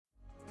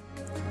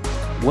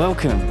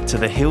Welcome to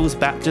the Hills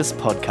Baptist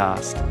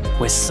Podcast.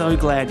 We're so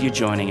glad you're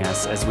joining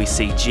us as we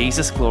see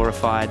Jesus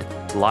glorified,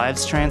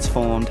 lives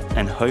transformed,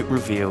 and hope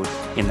revealed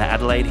in the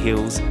Adelaide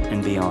Hills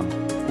and beyond.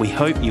 We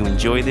hope you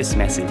enjoy this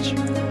message.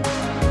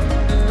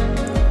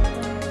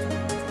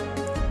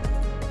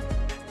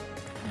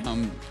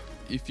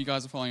 If you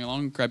guys are following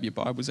along, grab your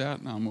Bibles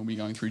out. We'll be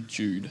going through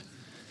Jude.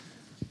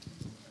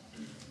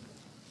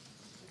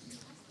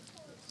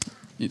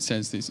 It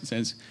says this. It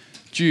says,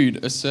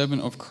 Jude, a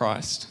servant of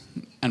Christ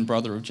and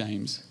brother of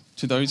James,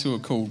 to those who are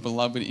called,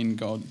 beloved in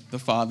God, the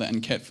Father,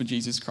 and kept for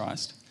Jesus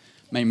Christ,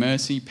 may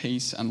mercy,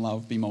 peace, and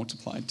love be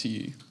multiplied to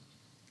you.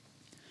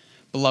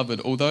 Beloved,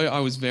 although I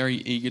was very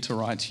eager to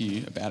write to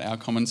you about our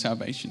common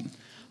salvation,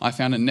 I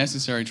found it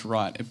necessary to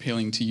write,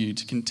 appealing to you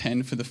to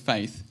contend for the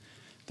faith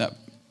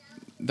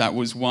that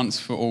was once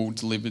for all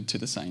delivered to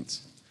the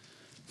saints.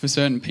 For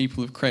certain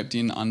people have crept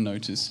in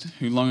unnoticed,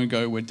 who long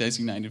ago were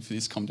designated for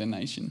this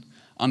condemnation,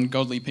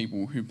 ungodly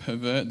people who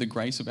pervert the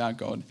grace of our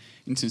God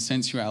into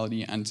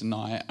sensuality and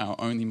deny our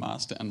only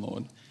Master and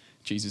Lord,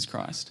 Jesus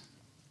Christ.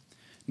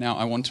 Now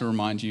I want to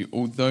remind you,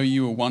 although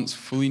you were once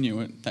fully knew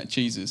it, that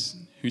Jesus,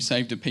 who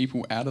saved a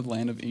people out of the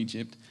land of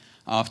Egypt,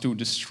 afterward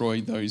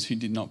destroyed those who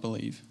did not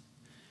believe.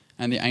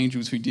 And the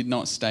angels who did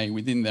not stay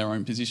within their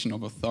own position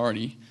of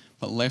authority,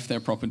 but left their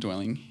proper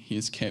dwelling, he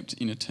has kept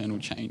in eternal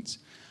chains,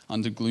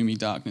 under gloomy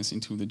darkness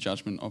until the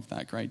judgment of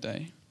that great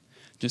day.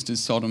 Just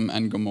as Sodom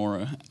and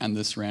Gomorrah and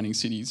the surrounding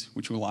cities,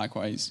 which will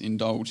likewise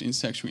indulge in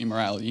sexual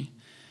immorality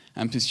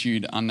and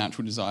pursued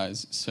unnatural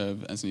desires,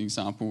 serve as an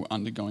example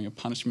undergoing a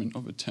punishment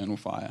of eternal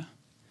fire.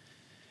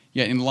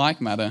 Yet in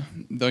like manner,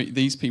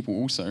 these people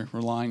also,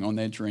 relying on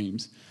their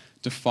dreams,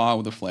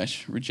 defile the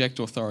flesh, reject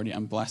authority,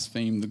 and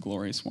blaspheme the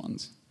glorious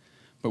ones.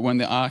 But when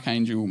the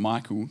archangel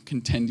Michael,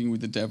 contending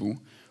with the devil,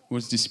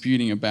 was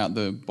disputing about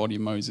the body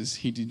of Moses,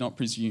 he did not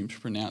presume to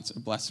pronounce a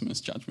blasphemous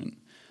judgment,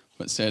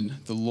 but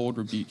said, "The Lord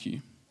rebuke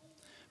you."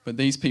 But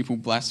these people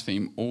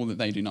blaspheme all that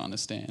they do not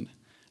understand,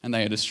 and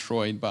they are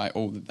destroyed by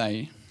all that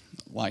they,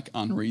 like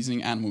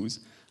unreasoning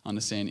animals,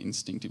 understand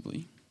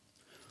instinctively.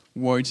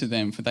 Woe to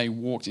them, for they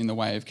walked in the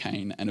way of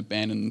Cain and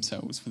abandoned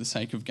themselves for the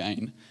sake of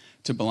gain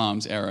to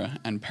Balaam's error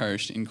and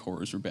perished in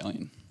Korah's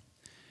rebellion.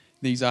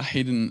 These are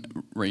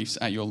hidden reefs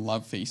at your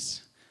love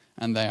feasts,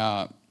 and they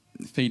are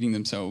feeding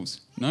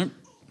themselves.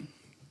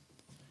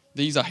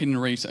 These are hidden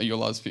reefs at your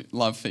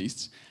love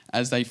feasts,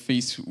 as they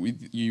feast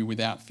with you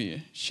without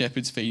fear,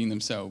 shepherds feeding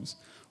themselves,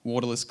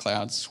 waterless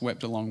clouds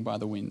swept along by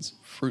the winds,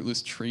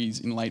 fruitless trees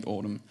in late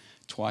autumn,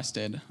 twice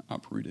dead,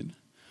 uprooted,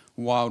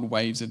 wild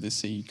waves of the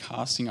sea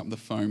casting up the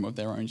foam of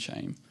their own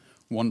shame,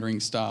 wandering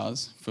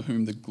stars for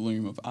whom the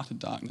gloom of utter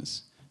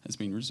darkness has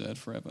been reserved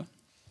forever.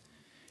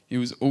 It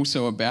was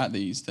also about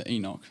these that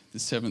Enoch, the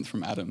seventh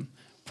from Adam,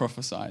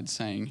 prophesied,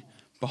 saying,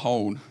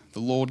 "Behold,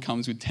 the Lord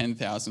comes with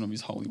 10,000 of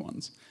his holy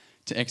ones,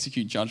 to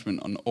execute judgment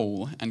on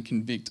all and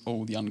convict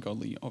all the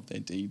ungodly of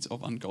their deeds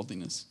of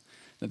ungodliness,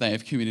 that they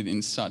have committed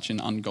in such an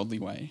ungodly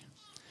way,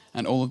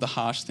 and all of the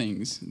harsh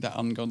things that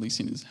ungodly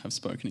sinners have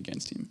spoken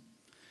against him.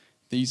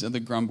 These are the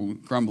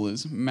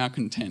grumblers,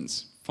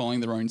 malcontents,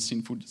 following their own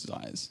sinful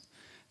desires.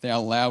 They are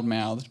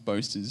loud-mouthed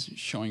boasters,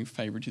 showing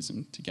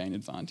favoritism to gain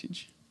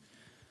advantage.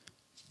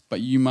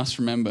 But you must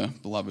remember,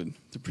 beloved,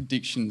 the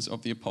predictions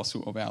of the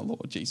apostle of our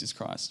Lord Jesus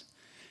Christ.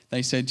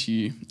 They said to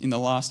you, in the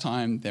last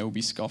time there will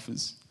be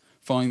scoffers,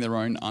 following their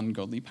own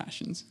ungodly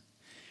passions.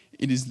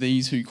 It is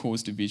these who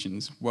cause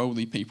divisions,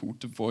 worldly people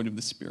devoid of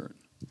the Spirit.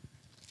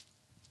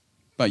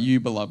 But you,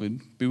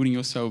 beloved, building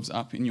yourselves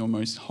up in your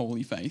most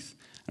holy faith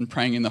and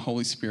praying in the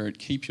Holy Spirit,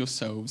 keep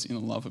yourselves in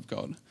the love of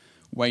God,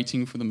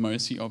 waiting for the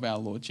mercy of our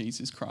Lord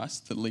Jesus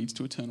Christ that leads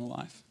to eternal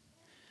life.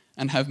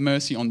 And have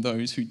mercy on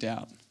those who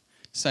doubt.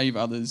 Save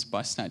others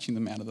by snatching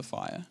them out of the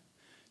fire.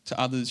 To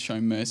others show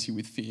mercy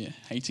with fear,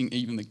 hating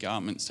even the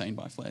garment stained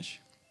by flesh.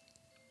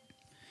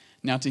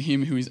 Now to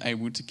him who is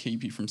able to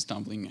keep you from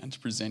stumbling and to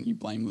present you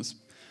blameless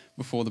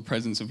before the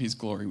presence of his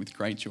glory with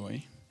great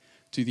joy,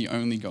 to the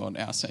only God,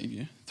 our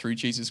Saviour, through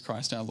Jesus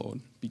Christ our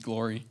Lord, be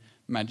glory,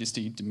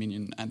 majesty,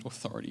 dominion, and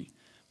authority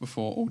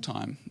before all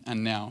time,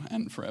 and now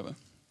and forever.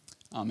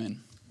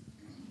 Amen.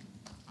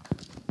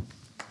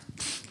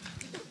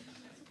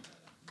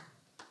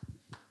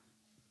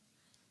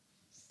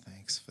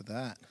 Thanks for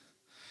that.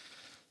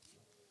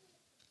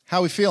 How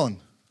are we feeling?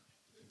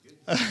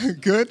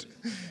 Good?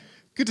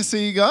 Good to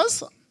see you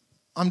guys.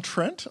 I'm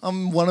Trent.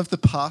 I'm one of the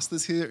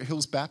pastors here at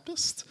Hills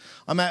Baptist.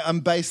 I'm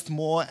based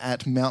more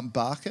at Mount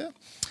Barker.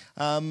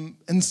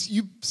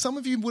 Some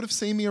of you would have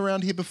seen me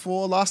around here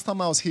before. Last time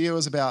I was here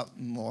was about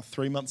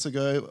 3 months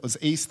ago. It was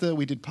Easter.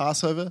 We did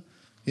Passover.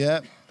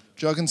 Yeah,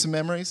 jogging some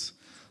memories.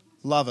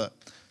 Love it.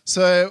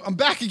 So I'm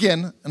back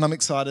again, and I'm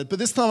excited. But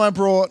this time I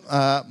brought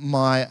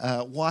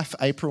my wife,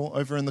 April,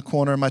 over in the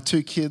corner, and my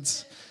 2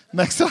 kids,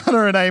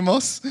 Maxana and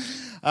Amos.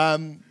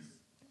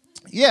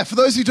 For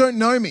those who don't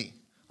know me,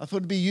 I thought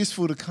it'd be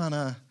useful to kind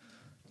of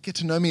get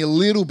to know me a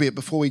little bit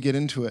before we get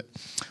into it.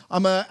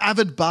 I'm an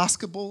avid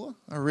basketballer.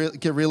 I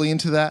get really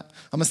into that.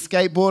 I'm a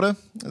skateboarder.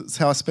 That's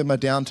how I spend my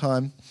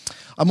downtime.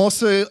 I'm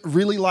also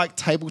really like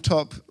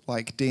tabletop,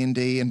 like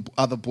D&D and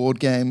other board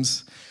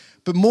games.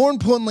 But more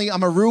importantly,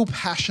 I'm a real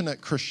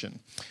passionate Christian.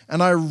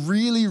 And I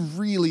really,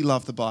 really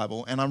love the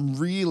Bible. And I'm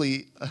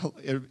really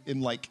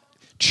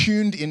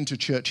tuned into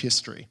church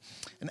history.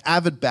 An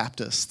avid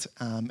Baptist.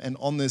 And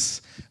on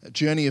this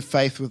journey of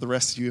faith with the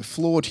rest of you, a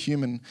flawed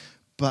human,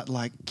 but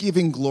like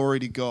giving glory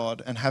to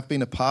God, and have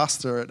been a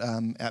pastor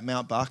at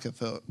Mount Barker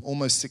for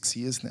almost 6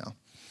 years now.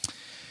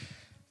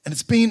 And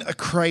it's been a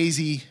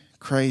crazy,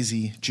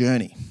 crazy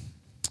journey.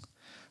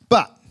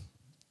 But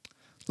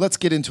let's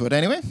get into it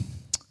anyway.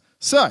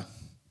 So,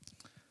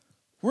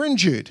 we're in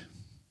Jude.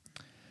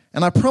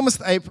 And I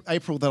promised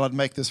April that I'd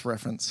make this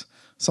reference.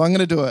 So I'm going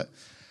to do it.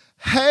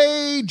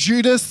 Hey,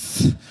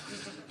 Judas,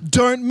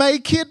 don't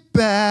make it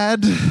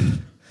bad.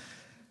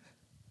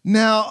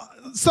 Now,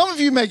 some of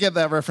you may get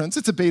that reference.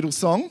 It's a Beatles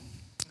song.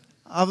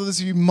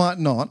 Others of you might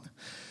not.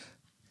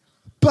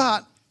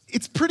 But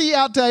it's pretty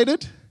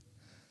outdated.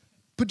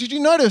 But did you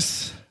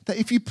notice that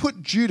if you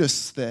put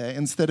Judas there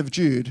instead of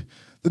Jude,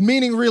 the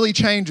meaning really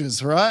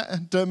changes, right?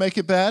 Don't make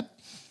it bad.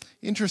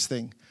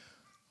 Interesting.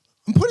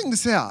 I'm putting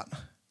this out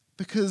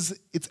because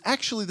it's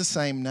actually the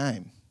same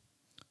name.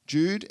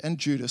 Jude and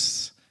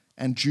Judas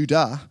and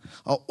Judah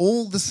are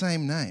all the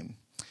same name,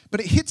 but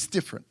it hits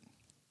different.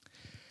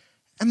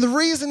 And the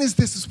reason is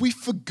this, is we've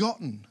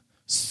forgotten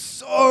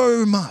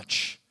so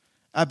much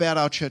about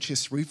our church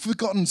history. We've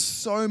forgotten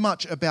so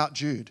much about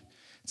Jude.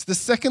 It's the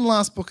second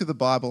last book of the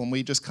Bible, and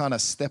we just kind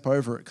of step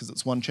over it because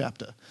it's one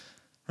chapter,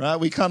 right?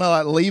 We kind of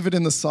like leave it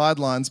in the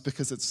sidelines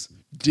because it's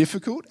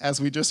difficult,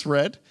 as we just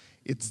read.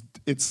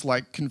 It's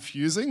like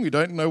confusing. We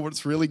don't know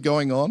what's really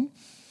going on.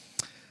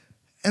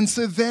 And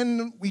so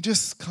then we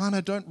just kind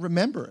of don't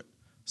remember it.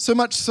 So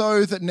much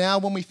so that now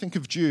when we think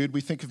of Jude,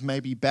 we think of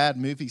maybe bad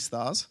movie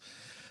stars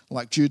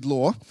like Jude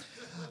Law.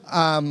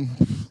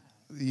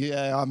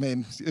 Yeah, I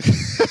mean,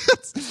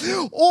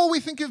 or we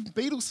think of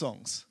Beatles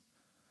songs.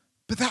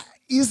 But that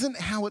isn't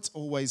how it's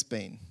always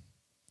been.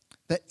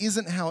 That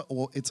isn't how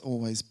it's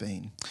always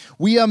been.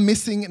 We are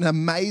missing an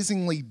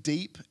amazingly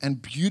deep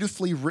and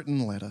beautifully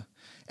written letter.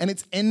 And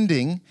its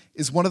ending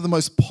is one of the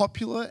most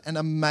popular and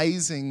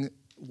amazing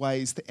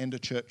ways to end a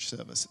church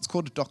service. It's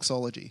called a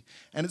doxology.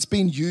 And it's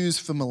been used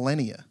for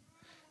millennia.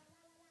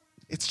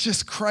 It's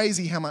just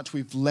crazy how much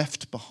we've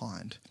left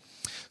behind.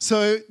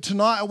 So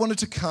tonight I wanted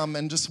to come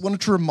and just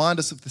wanted to remind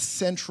us of the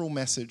central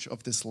message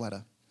of this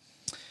letter.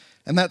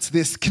 And that's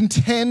this: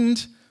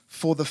 contend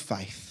for the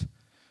faith.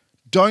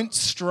 Don't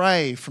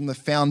stray from the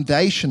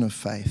foundation of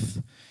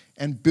faith,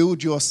 and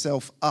build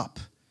yourself up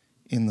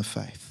in the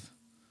faith.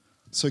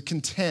 So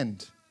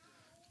contend,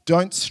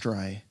 don't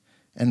stray,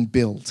 and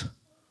build,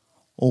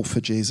 all for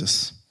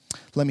Jesus.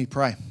 Let me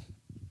pray.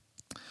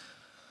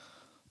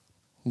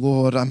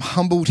 Lord, I'm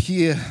humbled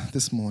here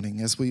this morning,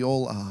 as we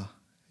all are,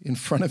 in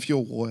front of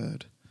your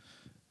word.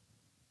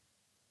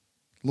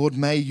 Lord,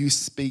 may you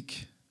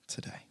speak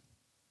today.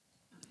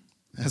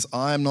 As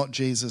I am not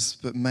Jesus,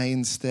 but may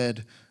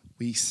instead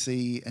we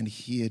see and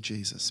hear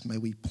Jesus. May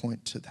we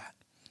point to that.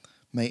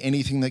 May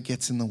anything that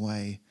gets in the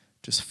way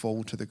just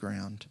fall to the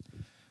ground.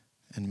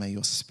 And may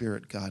your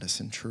Spirit guide us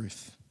in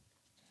truth.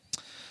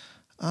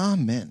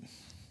 Amen.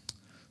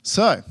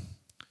 So,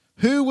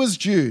 who was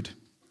Jude?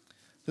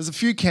 There's a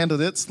few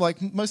candidates, like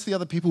most of the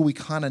other people we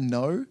kind of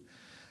know.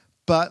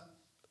 But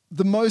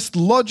the most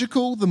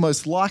logical, the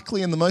most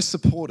likely, and the most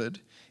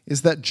supported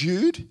is that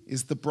Jude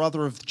is the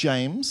brother of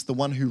James, the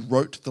one who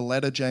wrote the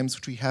letter James,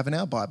 which we have in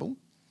our Bible.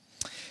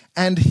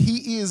 And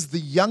he is the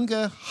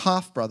younger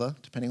half-brother,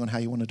 depending on how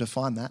you want to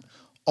define that,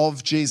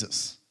 of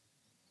Jesus.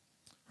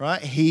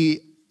 Right?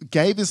 He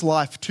gave his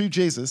life to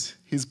Jesus,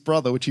 his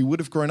brother, which he would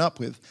have grown up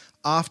with,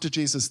 after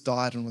Jesus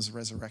died and was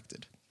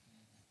resurrected.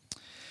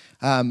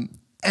 And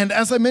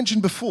as I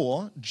mentioned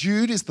before,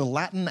 Jude is the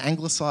Latin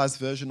anglicized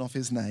version of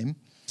his name,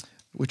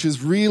 which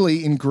is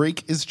really, in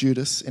Greek, is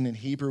Judas, and in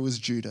Hebrew is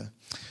Judah.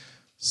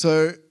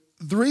 So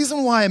the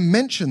reason why I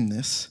mention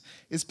this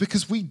is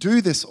because we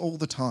do this all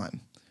the time.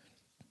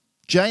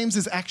 James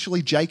is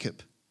actually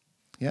Jacob.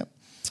 Yep.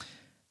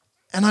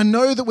 And I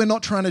know that we're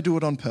not trying to do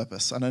it on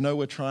purpose, and I know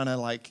we're trying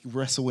to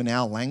wrestle in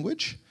our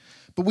language,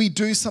 but we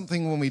do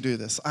something when we do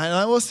this. And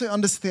I also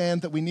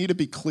understand that we need to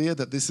be clear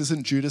that this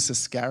isn't Judas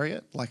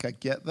Iscariot, I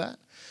get that.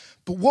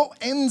 But what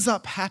ends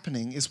up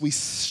happening is we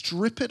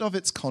strip it of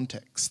its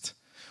context.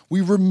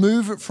 We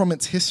remove it from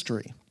its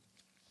history.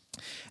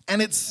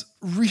 And it's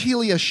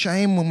really a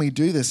shame when we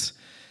do this.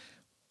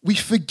 We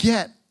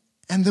forget,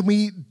 and then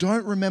we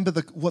don't remember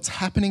what's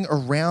happening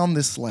around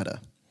this letter.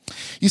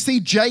 You see,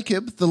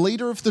 Jacob, the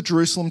leader of the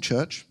Jerusalem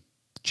church,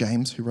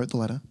 James, who wrote the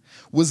letter,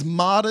 was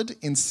martyred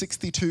in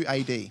 62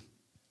 AD,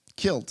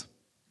 killed.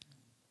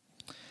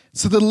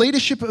 So the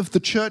leadership of the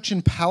church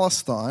in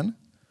Palestine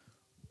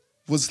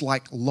was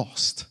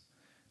lost.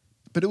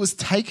 But it was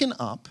taken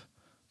up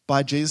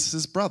by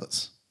Jesus'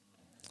 brothers.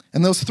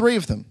 And there was three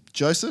of them: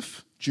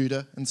 Joseph,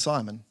 Judah, and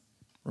Simon.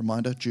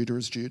 Reminder, Judah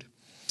is Jude.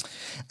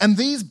 And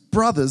these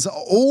brothers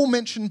are all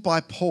mentioned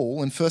by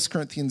Paul in 1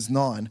 Corinthians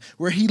 9,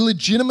 where he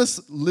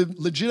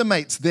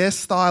legitimates their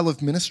style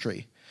of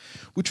ministry,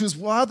 which was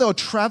while they were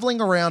traveling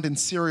around in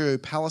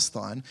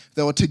Syrio-Palestine,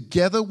 they were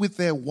together with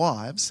their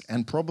wives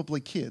and probably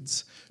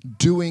kids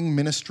doing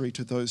ministry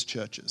to those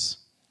churches.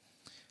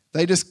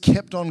 They just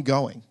kept on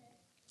going,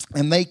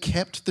 and they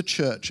kept the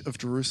church of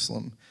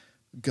Jerusalem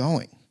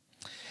going.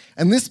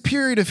 And this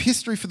period of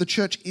history for the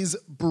church is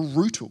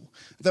brutal.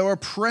 They were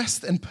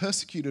oppressed and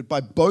persecuted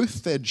by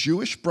both their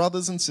Jewish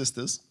brothers and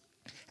sisters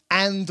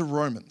and the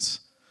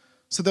Romans.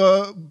 So they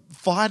were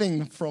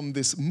fighting from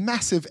this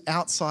massive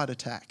outside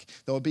attack.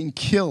 They were being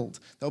killed.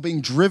 They were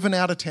being driven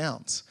out of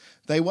towns.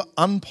 They were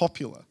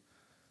unpopular.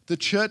 The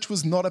church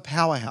was not a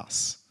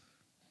powerhouse.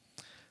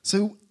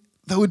 So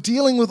they were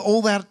dealing with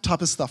all that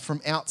type of stuff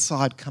from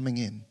outside coming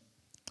in.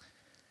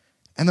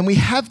 And then we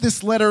have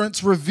this letter, and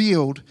it's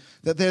revealed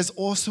that there's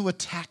also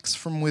attacks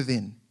from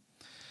within.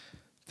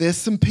 There's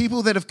some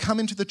people that have come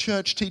into the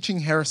church teaching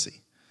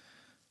heresy.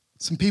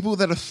 Some people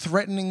that are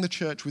threatening the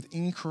church with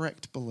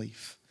incorrect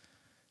belief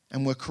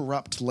and were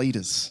corrupt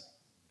leaders.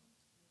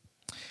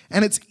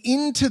 And it's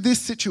into this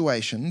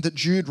situation that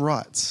Jude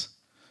writes,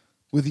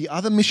 with the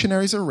other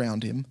missionaries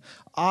around him,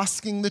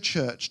 asking the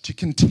church to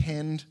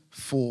contend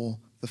for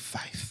the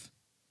faith.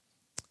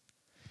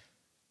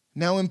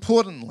 Now,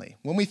 importantly,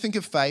 when we think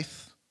of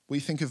faith, we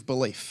think of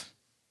belief.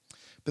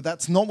 But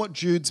that's not what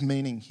Jude's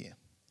meaning here.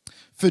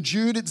 For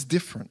Jude, it's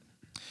different.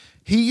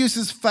 He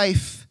uses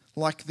faith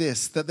like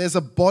this, that there's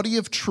a body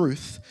of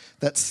truth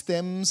that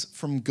stems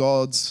from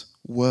God's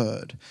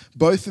word,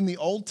 both in the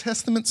Old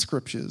Testament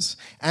scriptures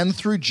and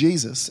through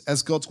Jesus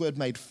as God's word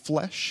made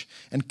flesh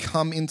and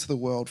come into the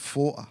world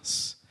for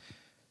us.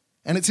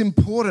 And it's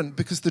important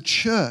because the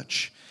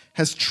church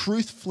has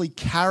truthfully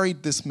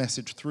carried this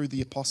message through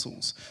the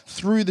apostles,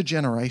 through the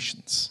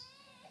generations.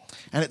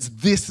 And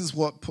this is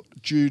what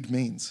Jude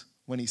means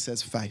when he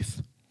says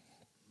faith.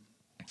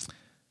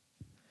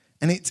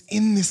 And it's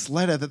in this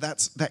letter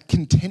that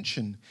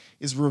contention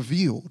is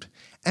revealed,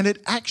 and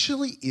it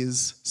actually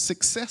is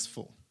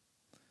successful.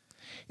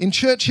 In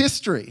church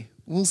history,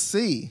 we'll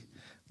see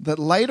that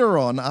later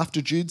on,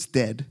 after Jude's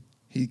dead,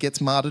 he gets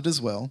martyred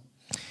as well,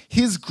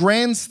 his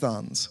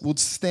grandsons would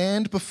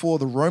stand before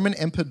the Roman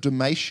Emperor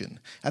Domitian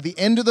at the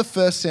end of the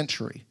 1st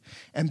century,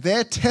 and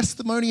their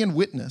testimony and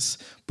witness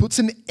puts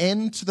an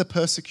end to the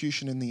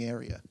persecution in the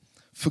area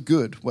for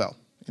good, well,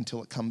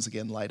 until it comes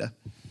again later.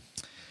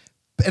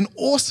 And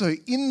also,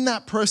 in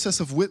that process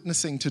of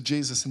witnessing to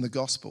Jesus in the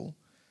gospel,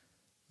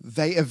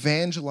 they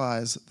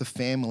evangelize the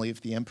family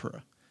of the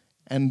emperor.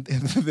 And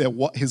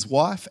his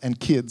wife and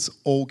kids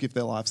all give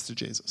their lives to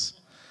Jesus.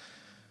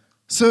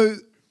 So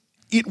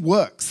it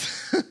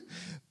works.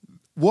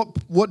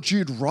 What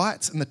Jude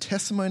writes and the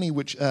testimony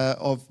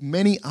of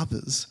many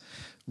others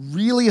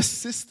really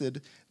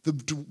assisted the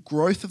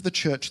growth of the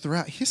church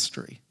throughout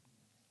history.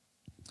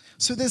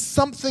 So there's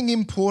something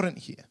important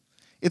here.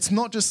 It's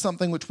not just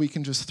something which we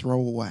can just throw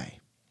away.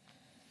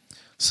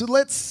 So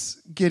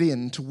let's get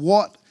into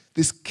what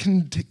this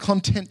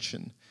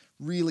contention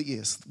really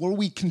is. What are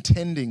we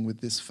contending with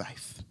this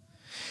faith?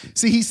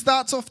 See, he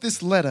starts off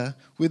this letter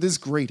with his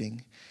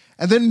greeting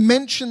and then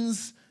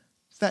mentions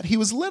that he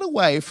was led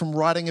away from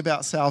writing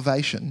about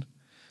salvation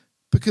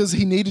because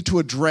he needed to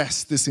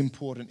address this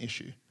important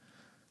issue.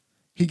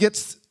 He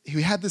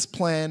had this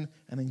plan,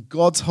 and then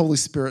God's Holy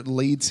Spirit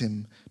leads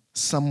him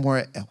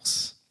somewhere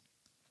else.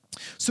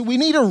 So we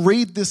need to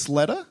read this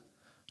letter,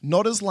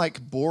 not as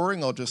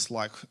boring or just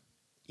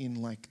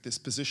in this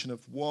position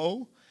of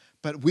whoa,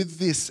 but with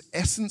this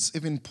essence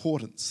of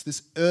importance,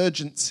 this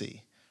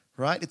urgency,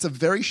 right? It's a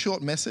very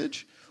short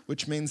message,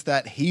 which means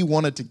that he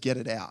wanted to get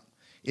it out.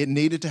 It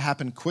needed to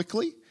happen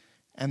quickly,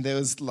 and there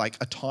was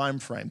a time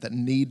frame that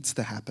needs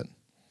to happen.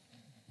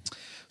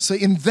 So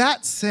in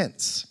that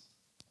sense,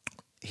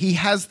 he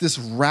has this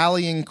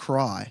rallying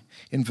cry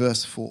in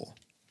verse 4.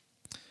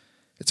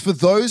 It's for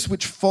those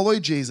which follow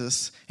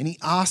Jesus, and he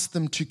asks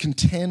them to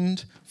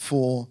contend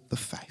for the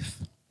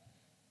faith.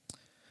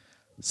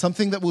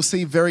 Something that we'll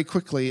see very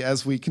quickly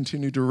as we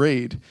continue to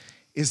read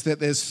is that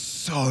there's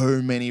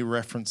so many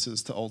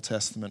references to Old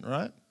Testament,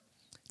 right?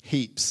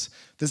 Heaps.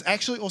 There's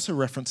actually also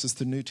references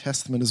to New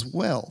Testament as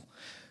well.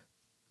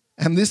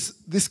 And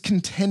this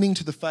contending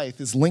to the faith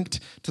is linked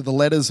to the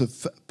letters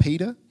of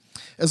Peter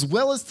as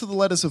well as to the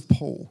letters of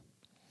Paul.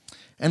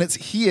 And it's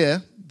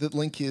here that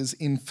link is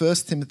in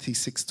 1 Timothy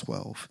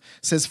 6:12.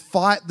 It says,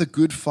 "Fight the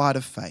good fight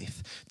of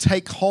faith.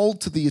 Take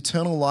hold to the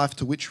eternal life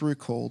to which you were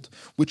called,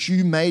 which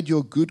you made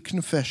your good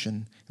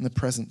confession in the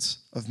presence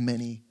of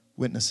many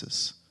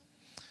witnesses."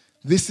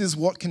 This is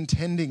what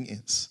contending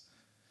is.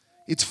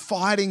 It's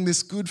fighting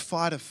this good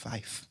fight of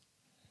faith.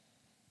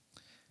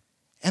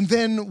 And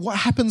then what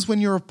happens when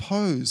you're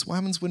opposed? What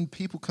happens when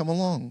people come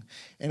along?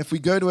 And if we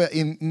go to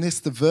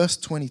the verse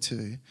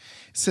 22,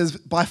 it says,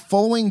 "By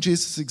following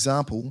Jesus'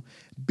 example,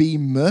 be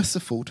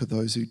merciful to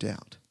those who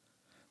doubt.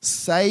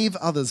 Save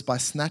others by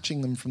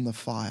snatching them from the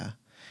fire,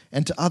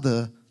 and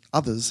to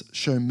others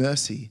show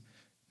mercy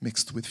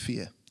mixed with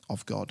fear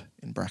of God,"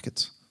 in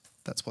brackets.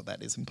 That's what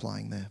that is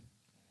implying there.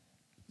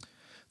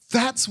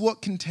 That's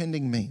what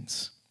contending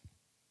means.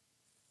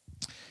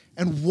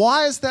 And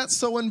why is that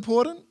so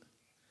important?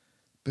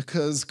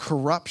 because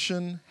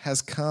corruption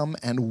has come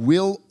and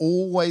will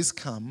always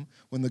come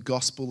when the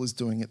gospel is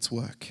doing its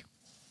work.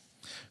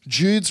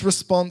 Jude's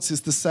response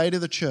is to say to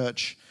the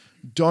church,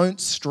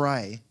 don't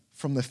stray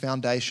from the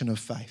foundation of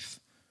faith.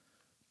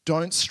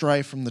 Don't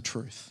stray from the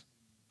truth.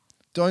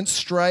 Don't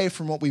stray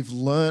from what we've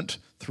learnt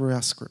through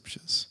our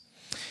scriptures.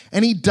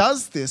 And he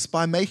does this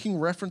by making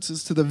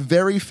references to the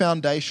very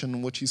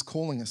foundation which he's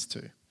calling us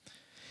to.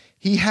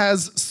 He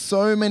has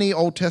so many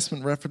Old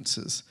Testament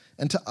references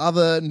and to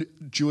other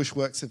Jewish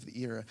works of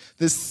the era.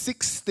 There's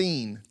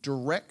 16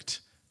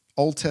 direct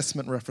Old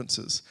Testament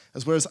references,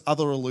 as well as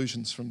other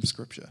allusions from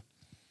Scripture.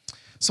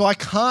 So I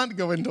can't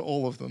go into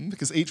all of them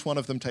because each one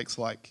of them takes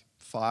like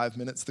 5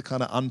 minutes to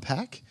kind of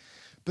unpack.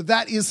 But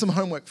that is some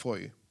homework for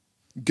you.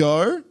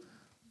 Go,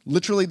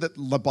 literally the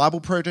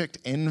Bible Project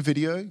end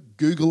video,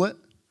 Google it,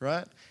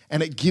 right?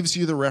 And it gives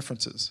you the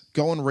references.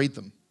 Go and read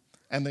them.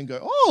 And then go,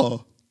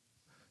 oh,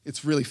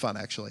 it's really fun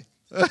actually.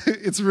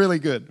 It's really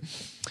good.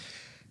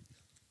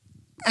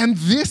 And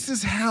this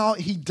is how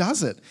he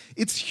does it.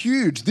 It's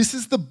huge. This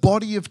is the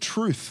body of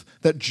truth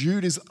that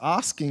Jude is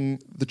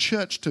asking the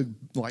church to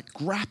like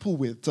grapple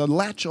with, to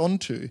latch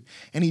onto.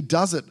 And he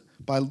does it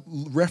by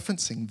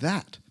referencing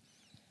that.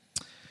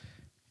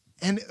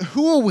 And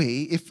who are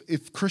we,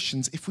 if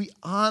Christians, if we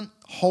aren't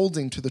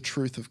holding to the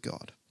truth of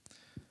God?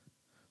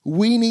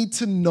 We need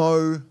to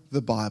know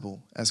the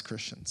Bible as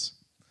Christians.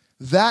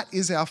 That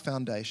is our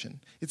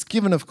foundation. It's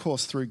given, of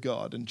course, through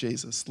God and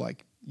Jesus,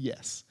 like,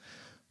 yes.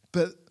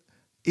 But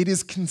it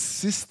is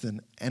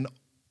consistent and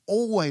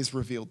always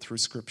revealed through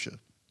Scripture.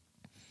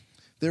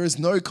 There is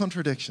no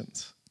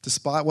contradictions,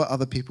 despite what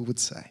other people would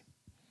say.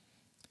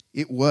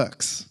 It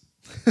works.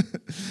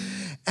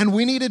 And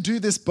we need to do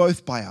this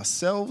both by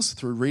ourselves,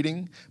 through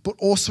reading, but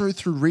also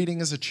through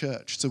reading as a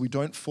church, so we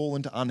don't fall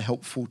into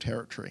unhelpful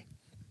territory.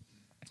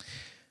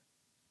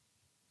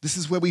 This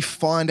is where we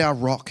find our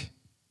rock.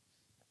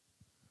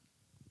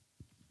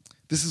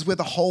 This is where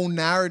the whole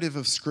narrative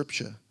of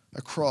Scripture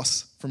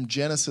across from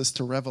Genesis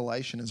to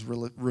Revelation is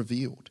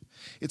revealed.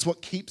 It's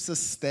what keeps us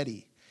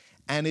steady,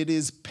 and it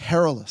is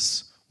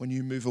perilous when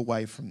you move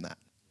away from that.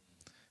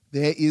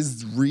 There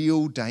is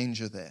real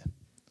danger there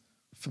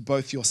for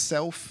both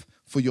yourself,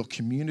 for your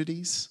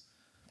communities,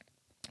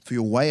 for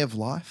your way of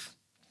life.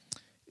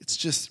 It's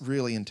just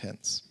really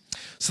intense.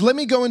 So let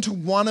me go into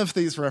one of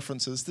these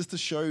references just to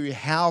show you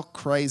how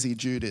crazy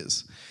Jude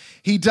is.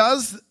 He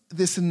does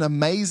this in an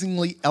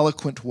amazingly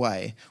eloquent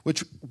way,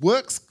 which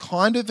works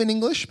kind of in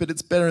English, but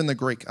it's better in the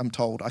Greek, I'm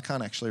told. I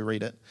can't actually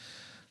read it.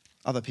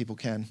 Other people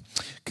can.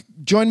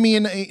 Join me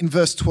in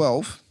verse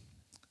 12.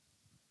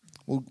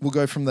 We'll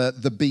go from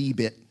the B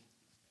bit.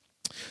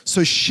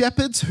 So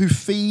shepherds who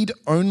feed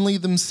only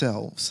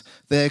themselves,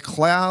 they're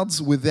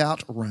clouds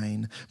without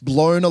rain,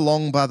 blown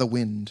along by the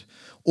wind,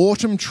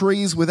 autumn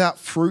trees without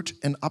fruit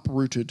and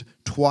uprooted,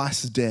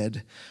 twice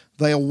dead.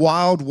 They are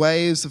wild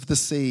waves of the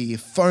sea,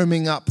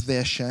 foaming up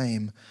their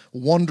shame,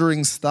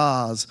 wandering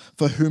stars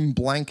for whom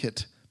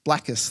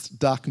blackest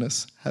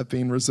darkness have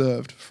been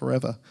reserved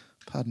forever.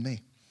 Pardon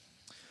me.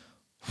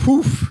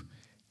 Whew.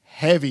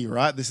 Heavy,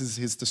 right? This is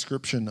his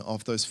description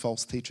of those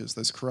false teachers,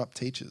 those corrupt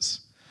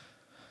teachers.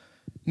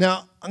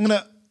 Now, I'm going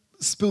to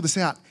spill this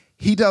out.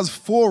 He does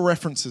 4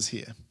 references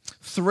here.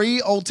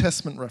 3 Old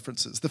Testament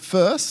references. The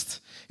first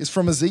is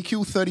from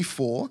Ezekiel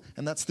 34,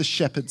 and that's the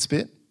shepherds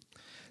bit.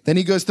 Then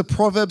he goes to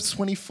Proverbs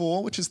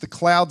 24, which is the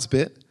clouds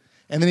bit.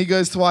 And then he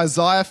goes to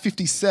Isaiah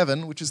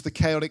 57, which is the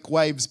chaotic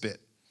waves bit.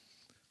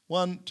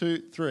 1,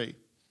 2, 3.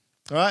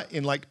 All right?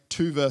 In like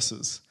 2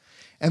 verses.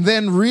 And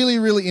then really,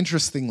 really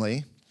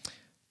interestingly,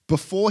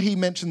 before he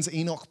mentions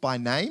Enoch by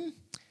name,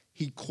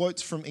 he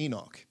quotes from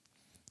Enoch.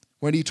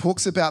 When he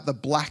talks about the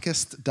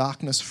blackest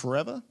darkness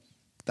forever,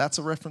 that's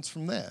a reference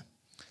from there.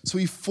 So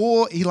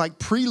he like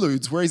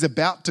preludes where he's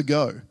about to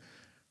go,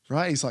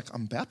 right? He's like,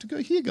 I'm about to go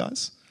here,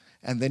 guys.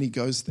 And then he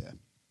goes there.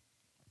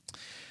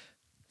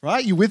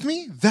 Right? You with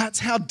me? That's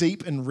how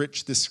deep and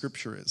rich this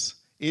scripture is.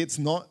 It's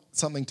not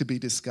something to be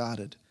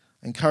discarded.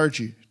 I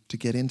encourage you to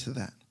get into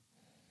that.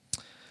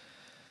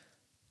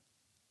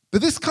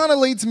 But this kind of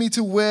leads me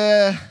to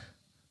where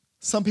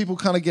some people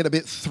kind of get a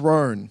bit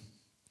thrown.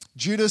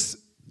 Jude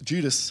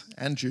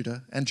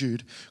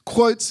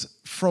quotes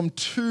from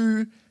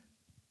 2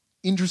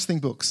 interesting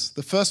books.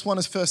 The first one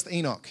is First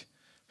Enoch.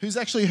 Who's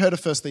actually heard of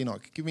First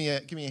Enoch? Give me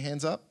a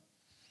hands up.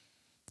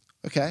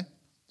 Okay,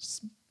 it's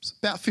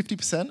about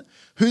 50%.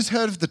 Who's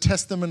heard of the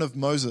Testament of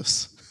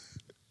Moses?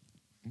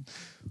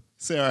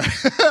 Sarah.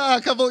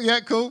 A couple, yeah,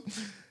 cool.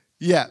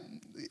 Yeah.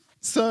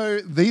 So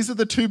these are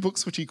the 2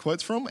 books which he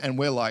quotes from, and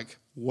we're like,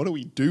 what do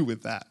we do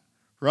with that?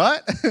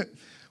 Right?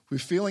 We're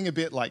feeling a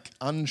bit like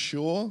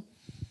unsure.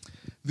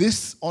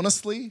 This,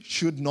 honestly,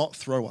 should not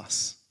throw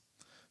us.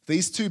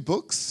 These 2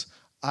 books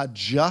are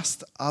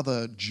just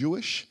other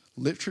Jewish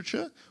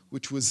literature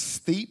which was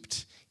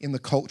steeped in the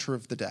culture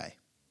of the day.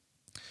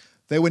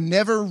 They were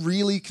never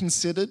really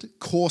considered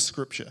core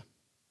scripture.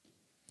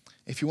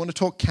 If you want to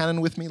talk canon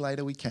with me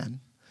later, we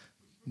can.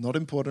 Not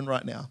important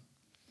right now.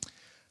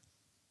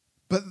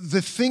 But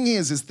the thing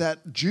is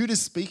that Jude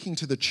is speaking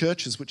to the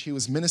churches which he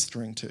was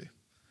ministering to.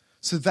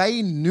 So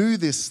they knew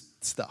this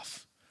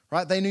stuff,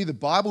 right? They knew the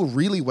Bible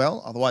really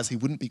well, otherwise he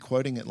wouldn't be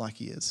quoting it like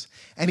he is.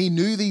 And he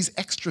knew these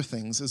extra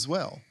things as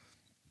well,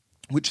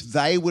 which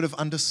they would have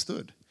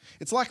understood.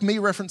 It's like me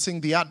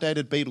referencing the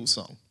outdated Beatles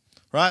song,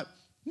 right?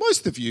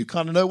 Most of you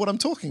kind of know what I'm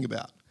talking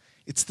about.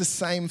 It's the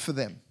same for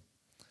them.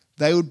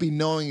 They would be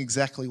knowing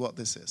exactly what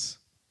this is.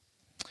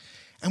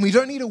 And we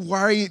don't need to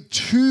worry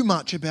too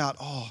much about,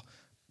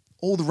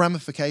 all the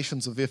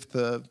ramifications of if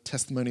the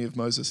testimony of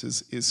Moses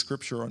is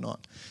scripture or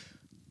not.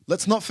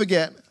 Let's not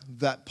forget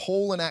that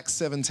Paul in Acts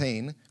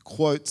 17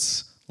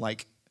 quotes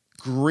like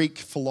Greek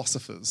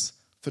philosophers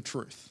for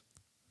truth.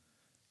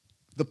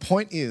 The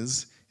point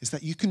is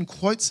that you can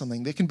quote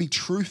something, there can be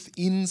truth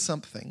in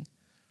something,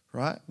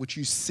 right, which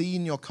you see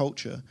in your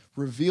culture,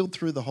 revealed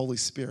through the Holy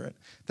Spirit,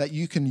 that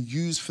you can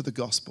use for the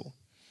gospel.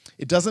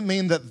 It doesn't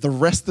mean that the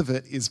rest of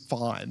it is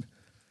fine,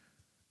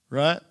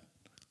 right?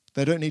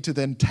 They don't need to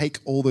then take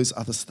all those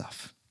other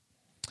stuff.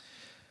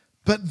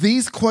 But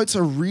these quotes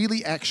are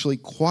really actually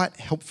quite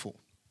helpful.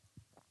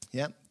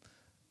 Yeah?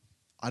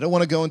 I don't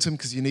want to go into them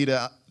because you need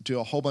to do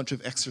a whole bunch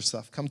of extra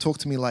stuff. Come talk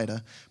to me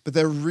later. But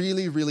they're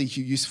really, really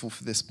useful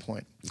for this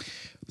point.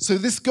 So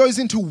this goes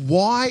into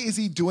why is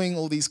he doing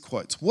all these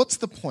quotes? What's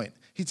the point?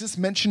 He just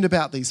mentioned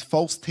about these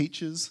false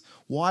teachers.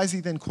 Why is he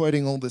then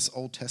quoting all this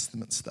Old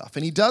Testament stuff?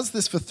 And he does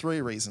this for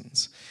 3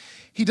 reasons.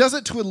 He does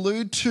it to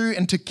allude to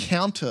and to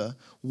counter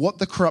what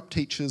the corrupt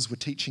teachers were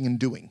teaching and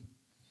doing.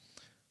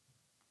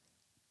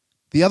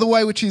 The other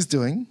way which he's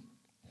doing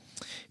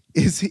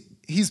is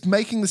he's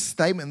making the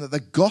statement that the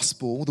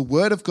gospel, the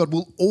word of God,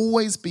 will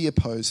always be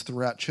opposed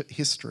throughout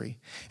history,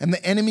 and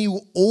the enemy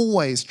will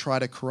always try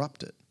to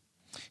corrupt it.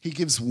 He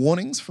gives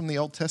warnings from the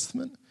Old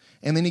Testament,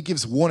 and then he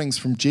gives warnings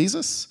from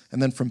Jesus,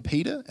 and then from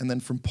Peter, and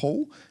then from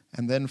Paul,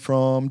 and then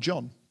from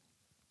John.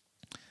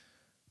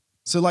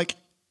 So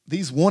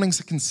these warnings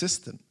are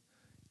consistent.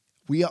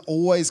 We are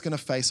always going to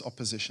face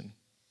opposition.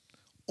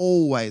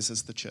 Always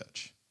as the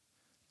church.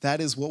 That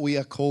is what we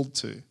are called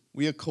to.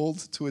 We are called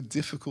to a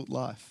difficult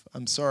life.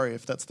 I'm sorry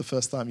if that's the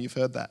first time you've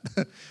heard that.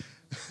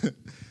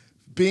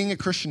 Being a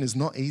Christian is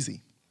not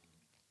easy.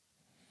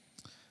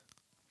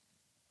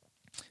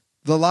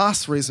 The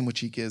last reason which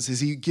he gives is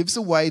he gives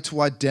a way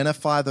to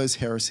identify those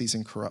heresies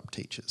and corrupt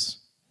teachers.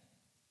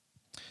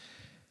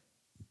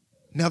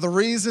 Now, the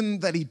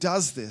reason that he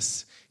does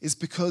this is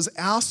because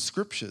our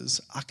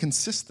scriptures are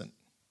consistent.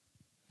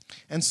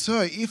 And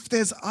so if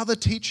there's other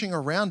teaching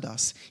around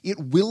us, it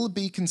will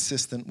be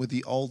consistent with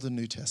the Old and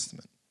New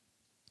Testament.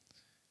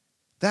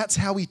 That's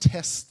how we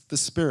test the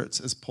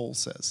spirits, as Paul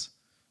says.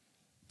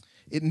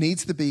 It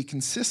needs to be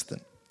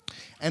consistent.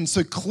 And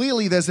so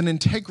clearly there's an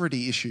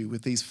integrity issue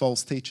with these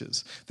false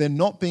teachers. They're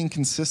not being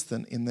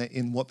consistent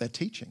in what they're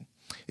teaching.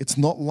 It's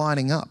not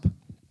lining up.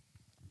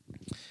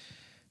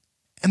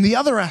 And the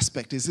other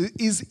aspect is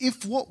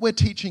if what we're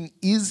teaching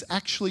is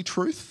actually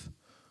truth,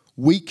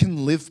 we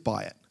can live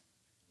by it.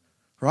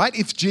 Right?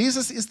 If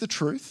Jesus is the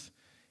truth,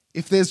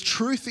 if there's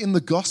truth in the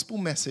gospel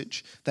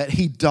message that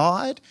he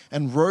died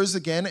and rose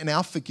again and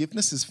our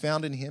forgiveness is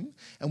found in him,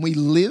 and we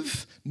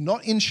live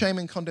not in shame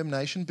and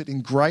condemnation, but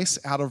in grace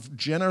out of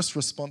generous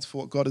response for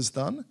what God has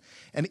done,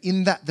 and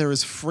in that there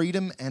is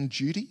freedom and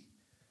duty,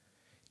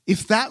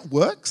 if that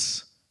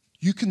works,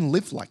 you can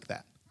live like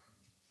that.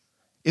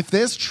 If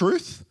there's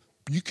truth,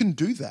 you can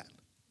do that.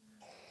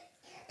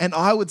 And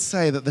I would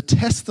say that the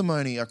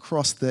testimony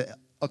across the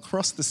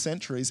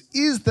centuries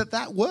is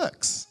that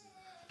works.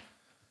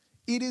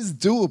 It is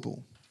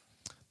doable.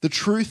 The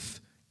truth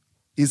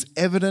is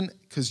evident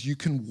because you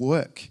can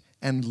work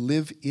and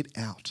live it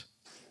out.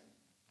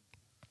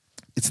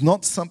 It's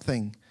not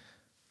something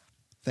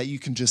that you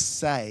can just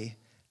say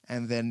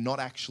and then not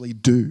actually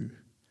do.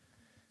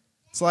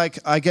 It's like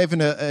I gave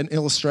an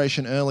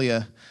illustration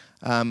earlier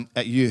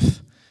at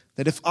youth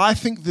that if I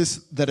think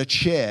that a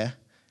chair,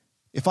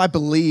 if I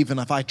believe and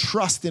if I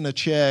trust in a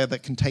chair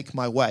that can take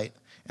my weight,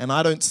 and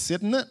I don't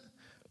sit in it,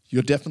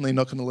 you're definitely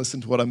not going to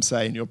listen to what I'm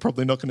saying. You're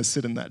probably not going to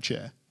sit in that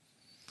chair.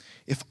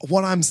 If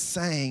what I'm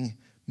saying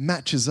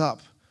matches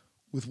up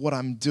with what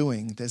I'm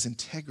doing, there's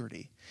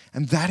integrity.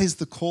 And that is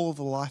the call of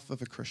the life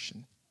of a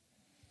Christian.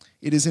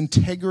 It is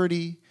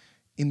integrity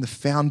in the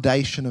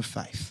foundation of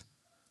faith,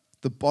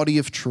 the body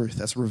of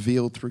truth as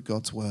revealed through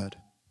God's word.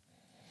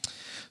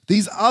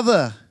 These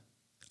other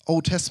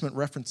Old Testament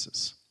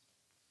references,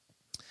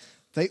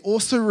 they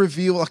also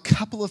reveal a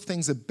couple of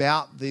things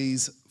about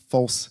these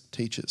false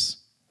teachers.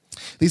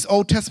 These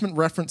Old Testament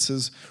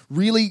references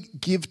really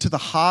give to the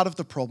heart of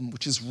the problem,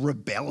 which is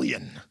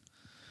rebellion.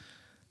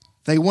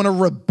 They want to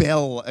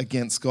rebel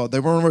against God. They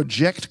want to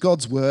reject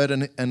God's word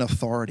and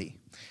authority.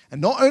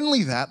 And not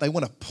only that, they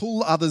want to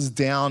pull others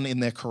down in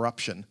their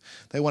corruption.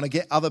 They want to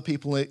get other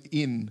people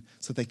in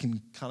so they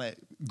can kind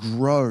of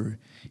grow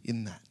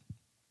in that.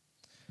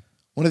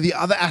 One of the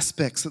other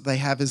aspects that they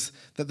have is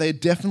that there's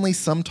definitely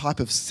some type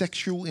of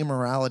sexual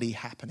immorality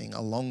happening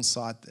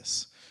alongside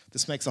this.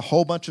 This makes a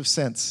whole bunch of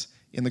sense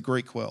in the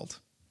Greek world.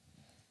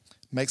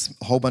 It makes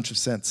a whole bunch of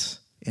sense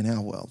in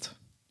our world.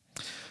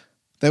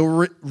 They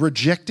were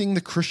rejecting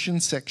the Christian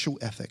sexual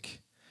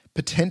ethic,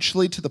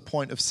 potentially to the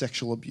point of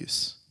sexual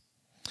abuse.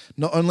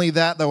 Not only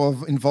that, they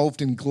were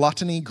involved in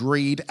gluttony,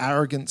 greed,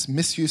 arrogance,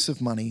 misuse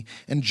of money,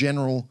 and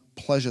general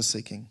pleasure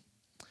seeking.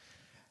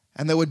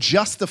 And they were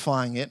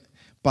justifying it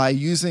by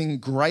using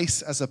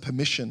grace as a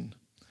permission.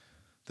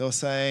 They were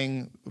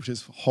saying, which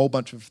is a whole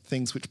bunch of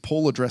things which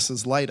Paul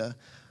addresses later,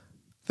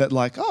 that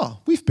like,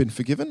 oh, we've been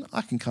forgiven,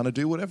 I can kind of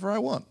do whatever I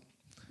want.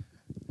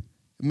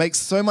 It makes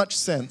so much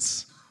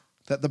sense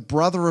that the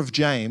brother of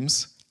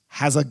James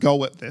has a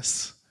go at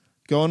this.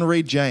 Go and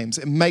read James.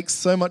 It makes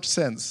so much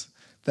sense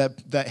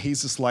that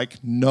he's just like,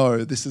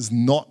 no, this is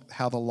not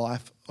how the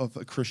life of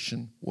a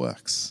Christian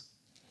works.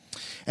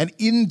 And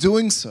in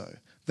doing so,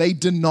 they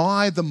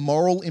deny the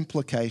moral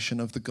implication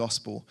of the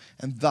gospel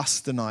and thus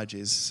deny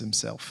Jesus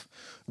himself.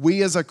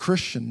 We as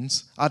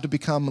Christians are to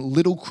become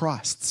little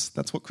Christs.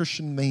 That's what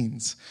Christian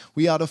means.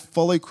 We are to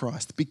follow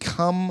Christ,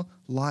 become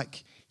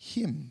like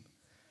him.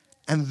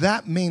 And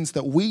that means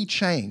that we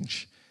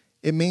change.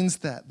 It means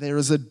that there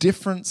is a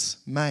difference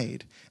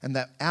made and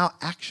that our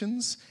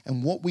actions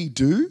and what we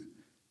do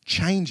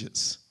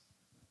changes.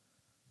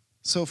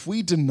 So if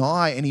we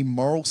deny any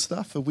moral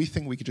stuff, or we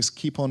think we could just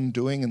keep on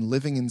doing and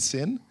living in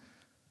sin,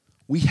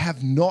 we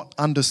have not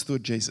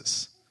understood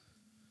Jesus.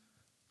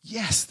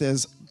 Yes,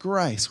 there's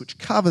grace which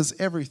covers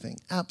everything,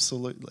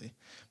 absolutely.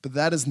 But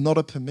that is not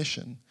a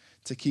permission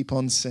to keep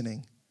on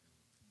sinning.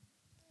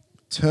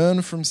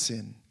 Turn from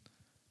sin.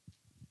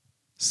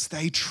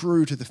 Stay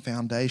true to the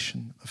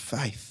foundation of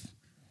faith.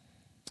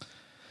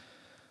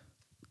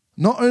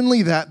 Not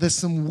only that, there's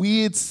some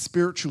weird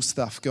spiritual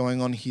stuff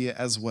going on here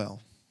as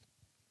well.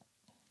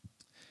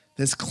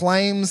 There's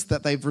claims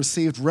that they've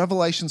received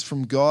revelations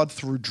from God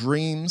through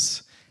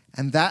dreams,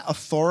 and that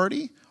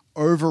authority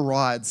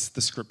overrides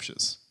the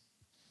scriptures.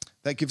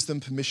 That gives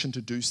them permission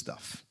to do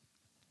stuff.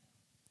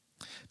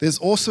 There's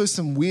also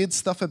some weird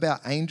stuff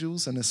about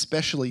angels, and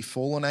especially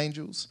fallen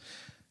angels.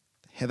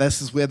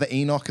 This is where the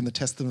Enoch and the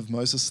Testament of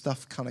Moses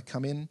stuff kind of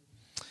come in.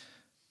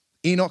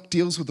 Enoch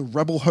deals with the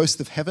rebel host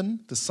of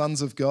heaven, the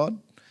sons of God,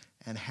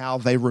 and how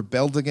they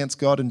rebelled against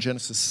God in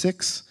Genesis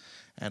 6,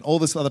 and all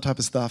this other type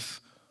of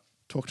stuff.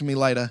 Talk to me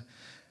later.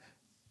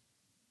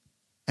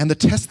 And the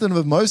Testament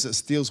of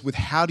Moses deals with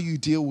how do you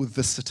deal with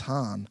the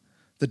Satan,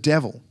 the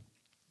devil.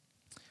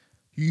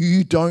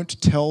 You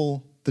don't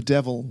tell the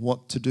devil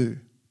what to do.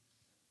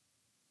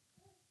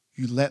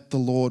 You let the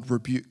Lord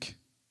rebuke.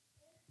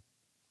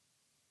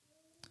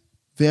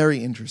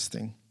 Very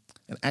interesting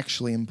and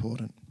actually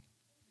important.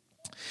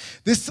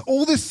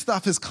 All this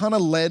stuff has kind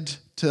of led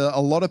to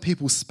a lot of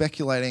people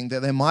speculating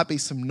that there might be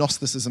some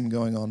Gnosticism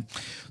going on.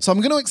 So I'm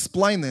going to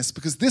explain this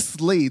because this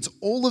leads,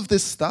 all of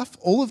this stuff,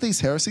 all of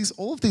these heresies,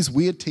 all of these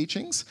weird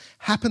teachings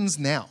happens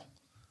now.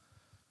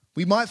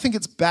 We might think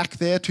it's back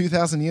there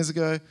 2,000 years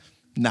ago.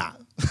 Nah.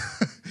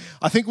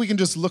 I think we can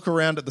just look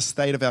around at the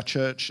state of our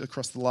church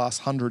across the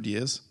last 100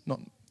 years, not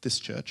this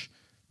church,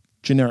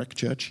 generic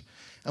church,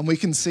 and we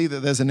can see that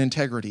there's an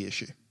integrity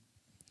issue.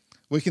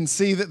 We can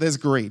see that there's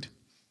greed.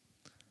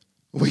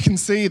 We can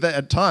see that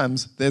at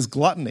times there's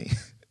gluttony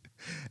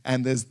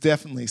and there's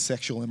definitely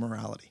sexual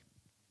immorality.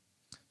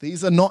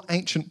 These are not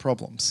ancient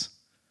problems.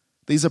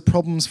 These are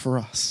problems for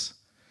us.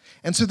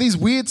 And so these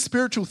weird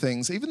spiritual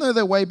things, even though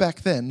they're way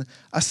back then,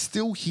 are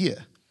still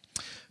here.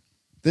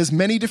 There's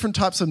many different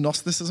types of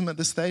Gnosticism at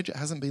this stage. It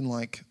hasn't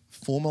been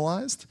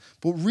formalized.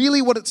 But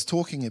really what it's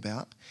talking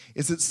about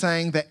is it's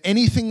saying that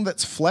anything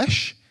that's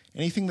flesh,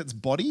 anything that's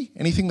body,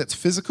 anything that's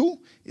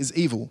physical is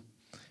evil.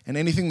 And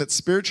anything that's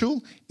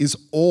spiritual is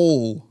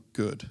all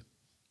good.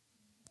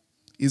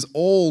 Is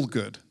all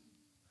good.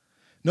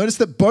 Notice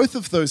that both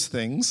of those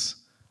things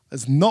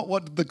is not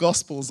what the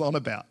gospel is on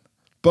about.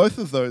 Both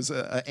of those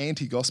are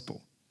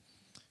anti-gospel.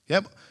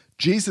 Yep.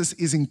 Jesus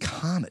is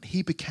incarnate.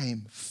 He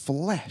became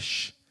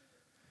flesh.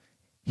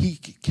 He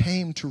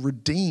came to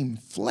redeem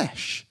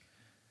flesh.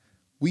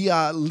 We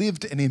are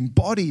lived an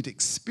embodied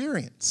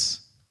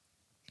experience.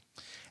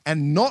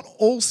 And not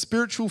all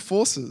spiritual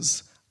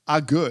forces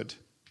are good.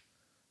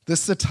 The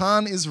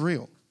Satan is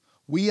real.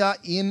 We are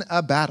in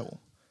a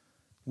battle.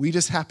 We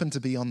just happen to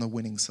be on the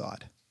winning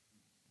side.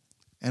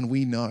 And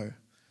we know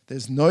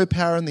there's no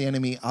power in the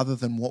enemy other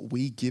than what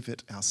we give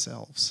it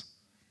ourselves.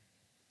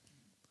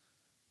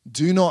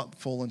 Do not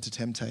fall into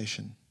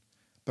temptation,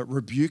 but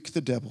rebuke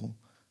the devil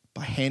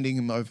by handing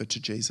him over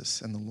to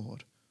Jesus and the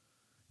Lord.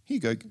 Here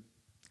you go.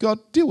 God,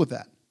 deal with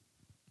that.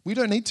 We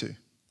don't need to.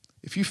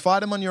 If you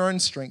fight him on your own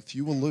strength,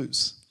 you will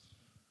lose.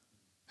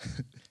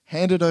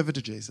 Hand it over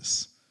to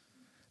Jesus.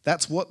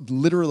 That's what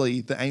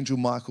literally the angel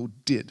Michael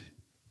did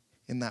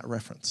in that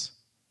reference.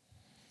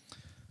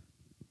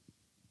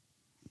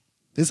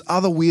 There's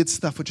other weird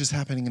stuff which is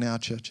happening in our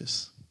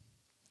churches.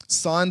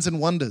 Signs and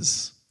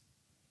wonders.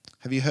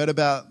 Have you heard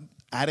about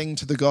adding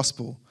to the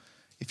gospel?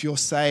 If you're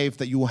saved,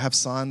 that you will have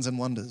signs and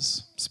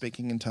wonders,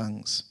 speaking in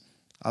tongues,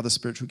 other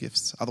spiritual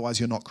gifts. Otherwise,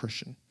 you're not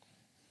Christian.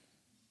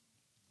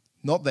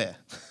 Not there.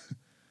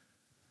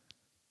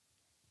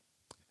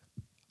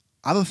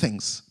 Other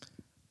things.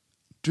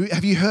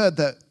 Have you heard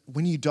that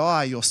when you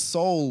die, your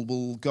soul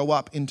will go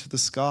up into the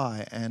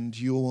sky and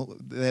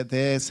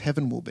there's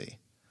heaven will be.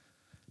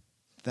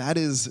 That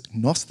is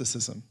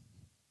Gnosticism.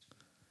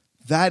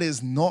 That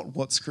is not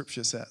what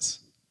Scripture says.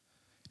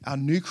 Our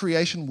new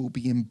creation will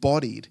be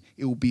embodied.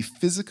 It will be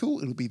physical.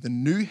 It will be the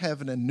new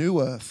heaven and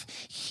new earth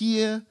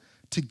here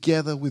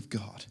together with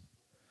God.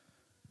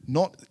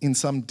 Not in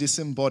some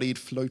disembodied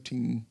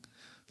floating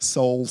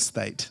soul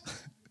state.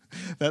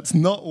 That's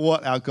not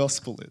what our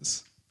gospel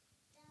is.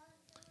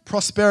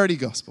 Prosperity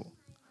gospel.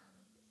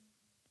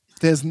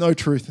 There's no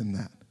truth in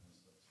that.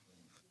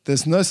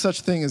 There's no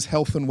such thing as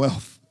health and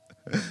wealth.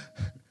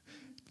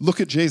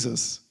 Look at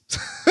Jesus.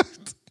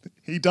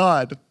 He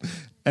died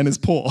and is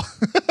poor.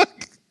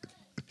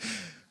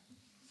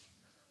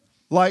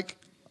 Like,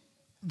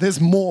 there's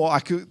more.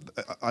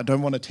 I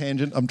don't want a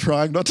tangent. I'm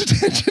trying not to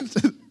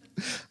tangent. I'm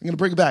going to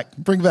bring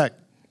it back.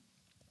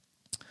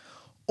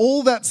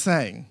 All that's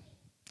saying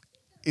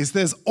is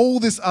there's all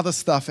this other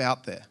stuff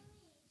out there,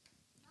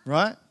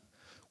 right?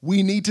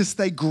 We need to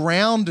stay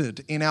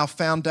grounded in our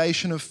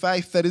foundation of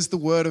faith, that is the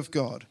Word of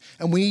God.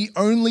 And we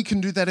only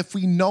can do that if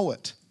we know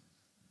it.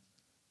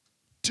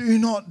 Do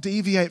not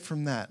deviate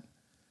from that.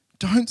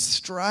 Don't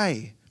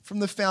stray from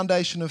the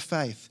foundation of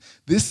faith.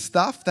 This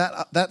stuff,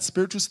 that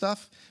spiritual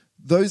stuff,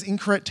 those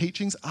incorrect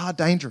teachings are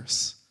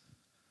dangerous.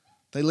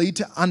 They lead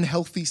to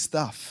unhealthy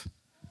stuff.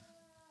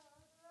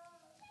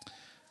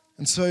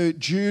 And so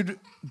Jude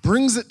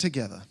brings it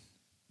together.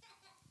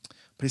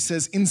 But he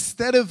says,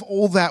 instead of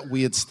all that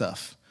weird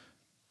stuff,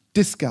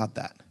 discard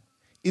that.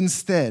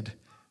 Instead,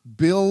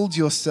 build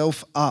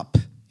yourself up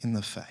in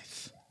the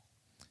faith.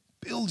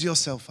 Build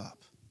yourself up.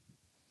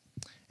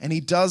 And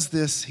he does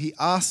this, he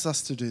asks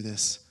us to do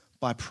this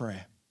by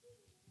prayer.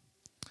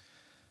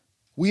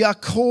 We are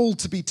called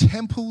to be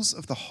temples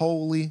of the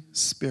Holy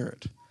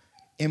Spirit,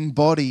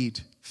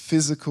 embodied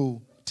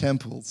physical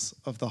temples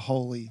of the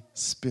Holy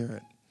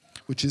Spirit,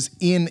 which is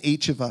in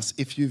each of us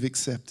if you've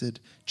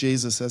accepted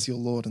Jesus as your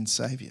Lord and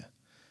Savior.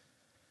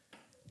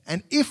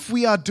 And if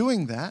we are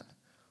doing that,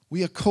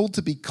 we are called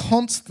to be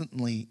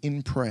constantly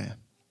in prayer.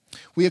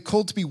 We are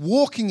called to be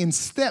walking in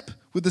step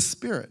with the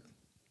Spirit.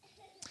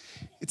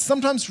 It's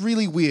sometimes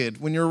really weird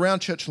when you're around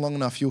church long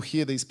enough, you'll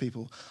hear these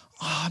people,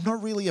 I'm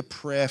not really a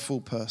prayerful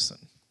person.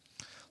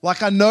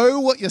 Like, I know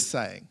what you're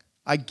saying.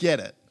 I get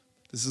it.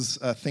 This is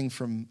a thing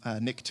from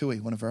Nick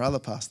Toohey, one of our other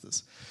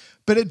pastors.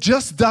 But it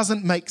just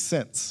doesn't make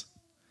sense.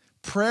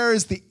 Prayer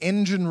is the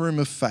engine room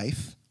of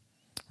faith,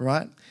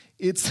 right?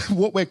 It's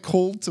what we're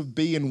called to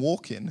be and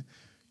walk in.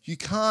 You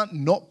can't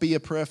not be a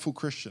prayerful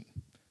Christian.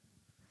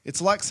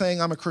 It's like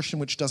saying I'm a Christian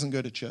which doesn't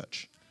go to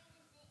church.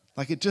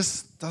 Like, it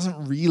just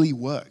doesn't really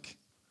work.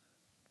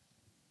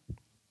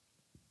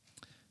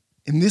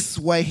 In this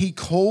way, he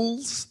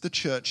calls the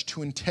church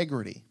to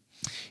integrity.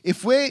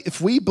 If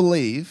we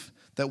believe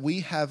that we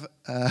have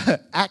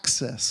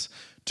access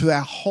to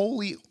our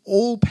holy,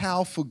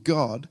 all-powerful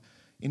God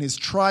in his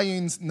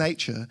triune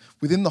nature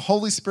within the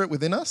Holy Spirit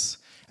within us,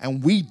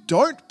 and we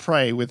don't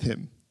pray with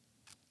him,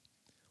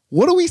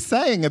 what are we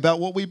saying about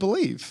what we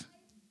believe?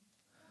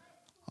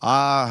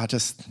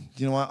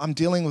 I'm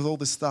dealing with all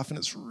this stuff and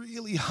it's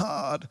really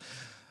hard,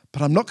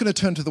 but I'm not going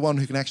to turn to the one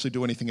who can actually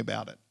do anything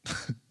about it.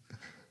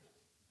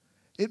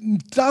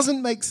 It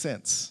doesn't make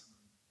sense.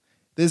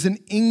 There's an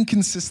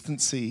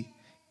inconsistency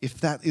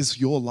if that is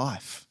your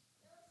life.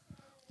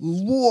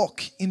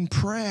 Walk in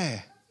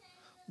prayer.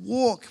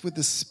 Walk with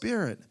the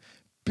Spirit.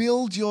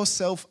 Build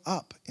yourself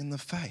up in the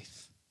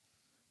faith.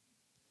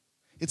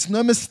 It's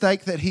no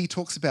mistake that he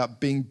talks about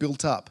being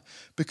built up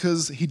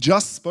because he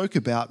just spoke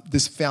about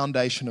this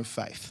foundation of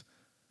faith.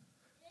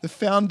 The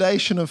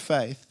foundation of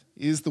faith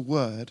is the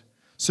Word.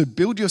 So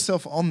build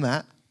yourself on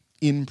that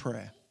in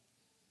prayer.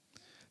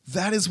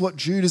 That is what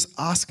Jude is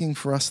asking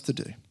for us to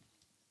do.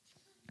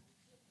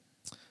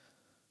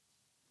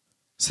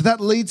 So that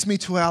leads me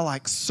to our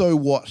so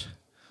what?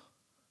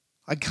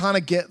 I kind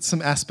of get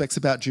some aspects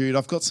about Jude.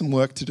 I've got some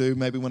work to do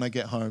maybe when I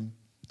get home.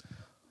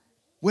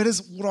 What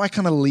do I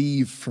kind of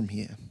leave from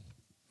here?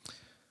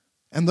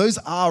 And those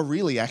are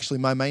really actually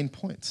my main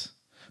points.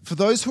 For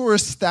those who are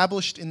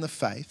established in the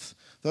faith,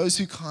 those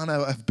who kind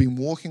of have been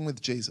walking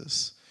with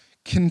Jesus,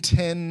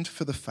 contend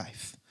for the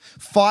faith.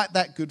 Fight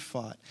that good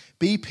fight.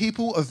 Be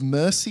people of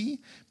mercy,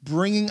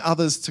 bringing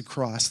others to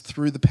Christ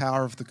through the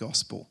power of the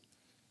gospel.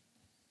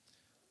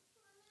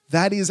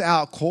 That is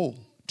our call,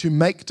 to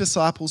make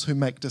disciples who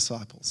make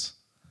disciples,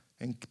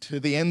 and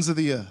to the ends of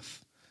the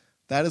earth.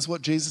 That is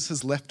what Jesus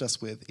has left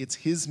us with. It's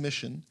his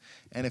mission.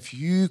 And if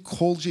you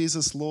call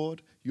Jesus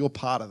Lord, you're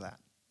part of that.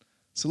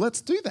 So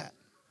let's do that.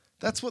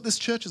 That's what this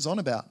church is on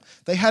about.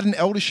 They had an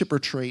eldership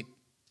retreat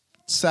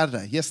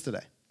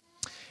yesterday.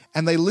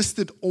 And they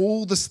listed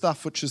all the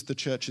stuff which is the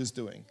church is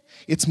doing.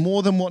 It's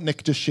more than what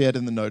Nick just shared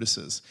in the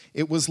notices.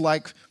 It was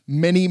like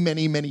many,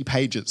 many, many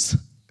pages,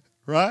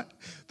 right?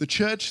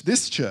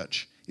 This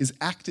church is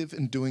active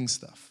in doing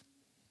stuff.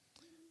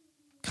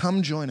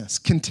 Come join us.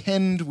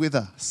 Contend with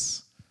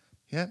us.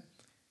 Yeah?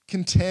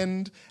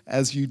 Contend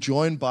as you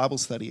join Bible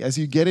study, as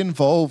you get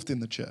involved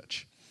in the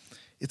church.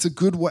 It's a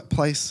good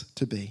place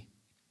to be.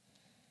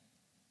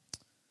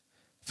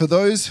 For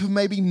those who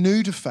may be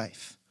new to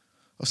faith,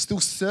 are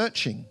still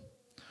searching,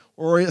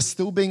 or are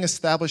still being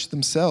established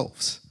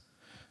themselves,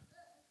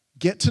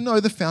 get to know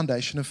the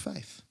foundation of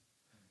faith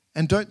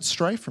and don't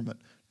stray from it.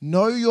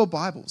 Know your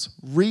Bibles.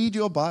 Read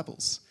your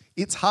Bibles.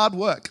 It's hard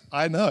work,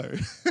 I know.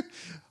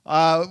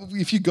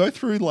 If you go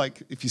through,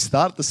 if you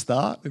start at the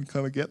start and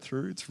kind of get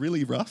through, it's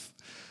really rough.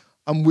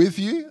 I'm with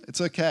you.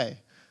 It's okay.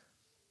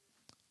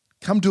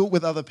 Come do it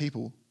with other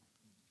people.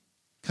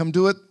 Come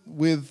do it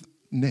with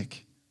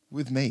Nick,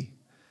 with me.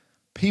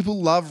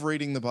 People love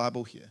reading the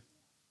Bible here.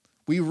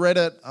 We read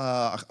it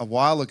a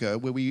while ago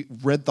where we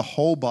read the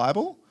whole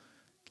Bible,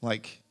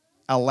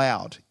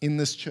 aloud in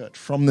this church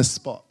from this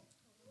spot.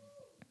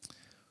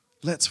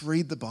 Let's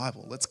read the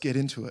Bible. Let's get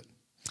into it.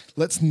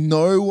 Let's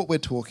know what we're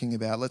talking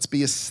about. Let's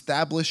be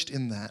established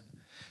in that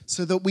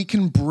so that we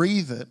can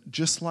breathe it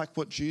just like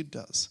what Jude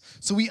does.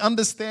 So we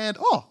understand,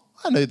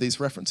 I know these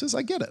references.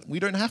 I get it.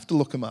 We don't have to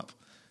look them up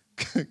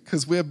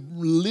because we're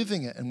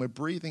living it and we're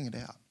breathing it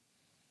out.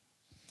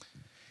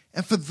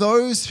 And for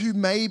those who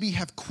maybe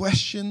have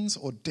questions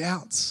or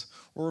doubts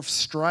or have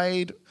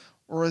strayed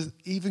or are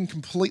even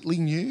completely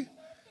new,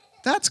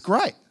 that's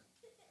great.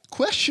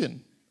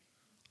 Question.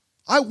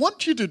 I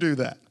want you to do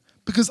that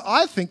because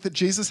I think that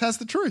Jesus has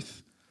the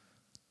truth.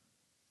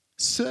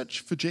 Search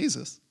for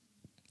Jesus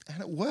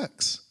and it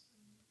works.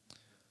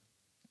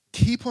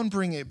 Keep on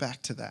bringing it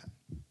back to that,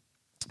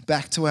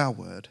 back to our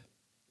word.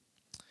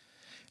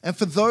 And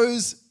for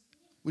those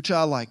which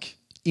are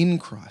in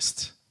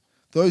Christ,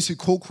 those who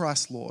call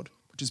Christ Lord,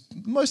 which is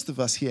most of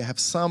us here have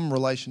some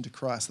relation to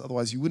Christ,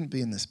 otherwise you wouldn't be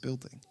in this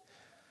building.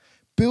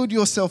 Build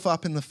yourself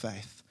up in the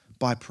faith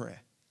by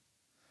prayer.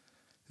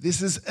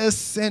 This is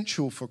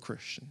essential for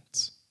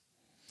Christians.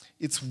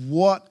 It's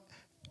what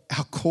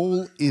our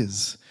call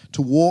is,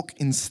 to walk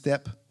in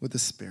step with the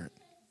Spirit.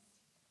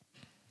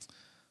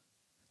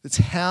 It's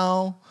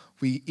how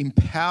we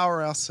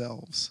empower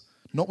ourselves,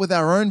 not with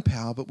our own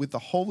power, but with the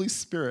Holy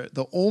Spirit,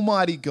 the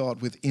Almighty God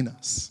within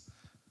us.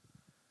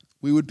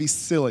 We would be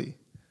silly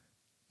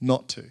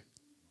not to.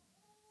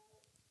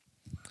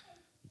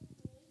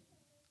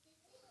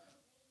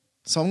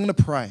 So I'm going to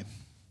pray.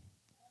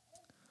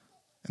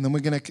 And then we're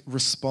going to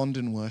respond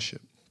in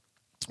worship.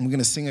 And we're going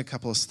to sing a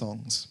couple of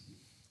songs.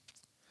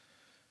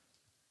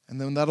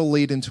 And then that'll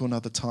lead into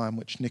another time,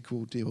 which Nick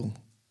will deal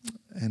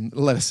and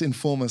let us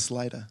inform us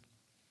later.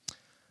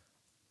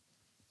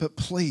 But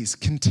please,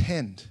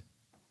 contend.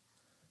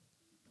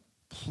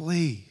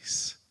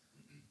 Please.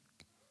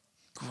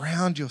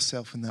 Ground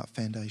yourself in that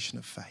foundation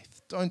of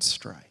faith. Don't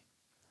stray.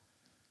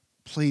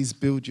 Please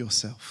build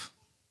yourself.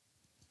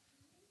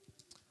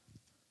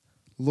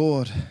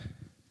 Lord,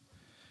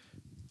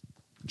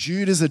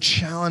 Jude is a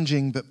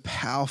challenging but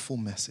powerful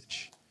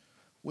message,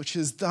 which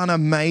has done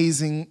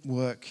amazing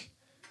work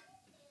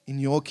in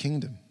your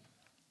kingdom.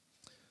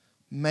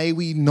 May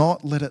we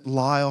not let it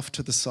lie off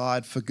to the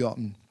side,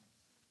 forgotten.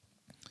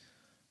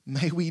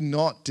 May we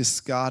not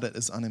discard it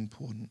as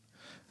unimportant.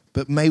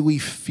 But may we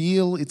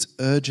feel its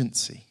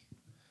urgency.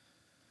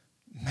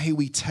 May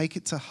we take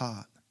it to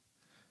heart.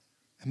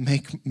 And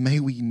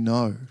may we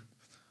know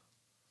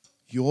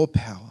your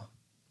power.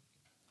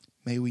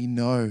 May we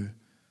know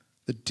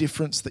the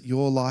difference that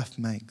your life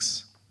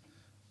makes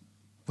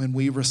when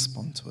we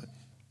respond to it.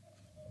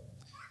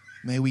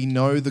 May we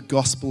know the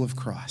gospel of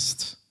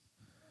Christ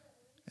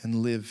and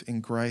live in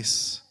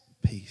grace,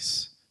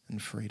 peace, and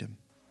freedom.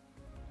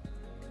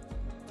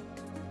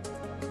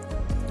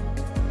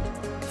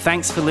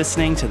 Thanks for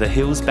listening to the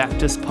Hills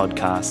Baptist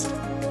podcast.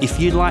 If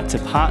you'd like to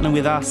partner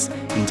with us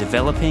in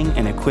developing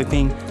and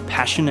equipping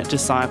passionate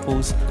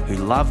disciples who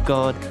love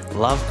God,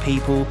 love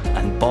people,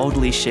 and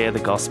boldly share the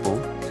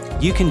gospel,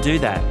 you can do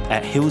that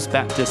at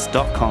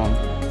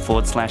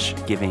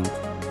hillsbaptist.com/giving.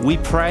 We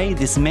pray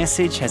this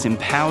message has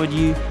empowered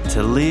you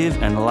to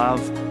live and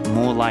love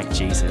more like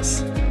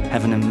Jesus.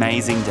 Have an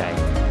amazing day.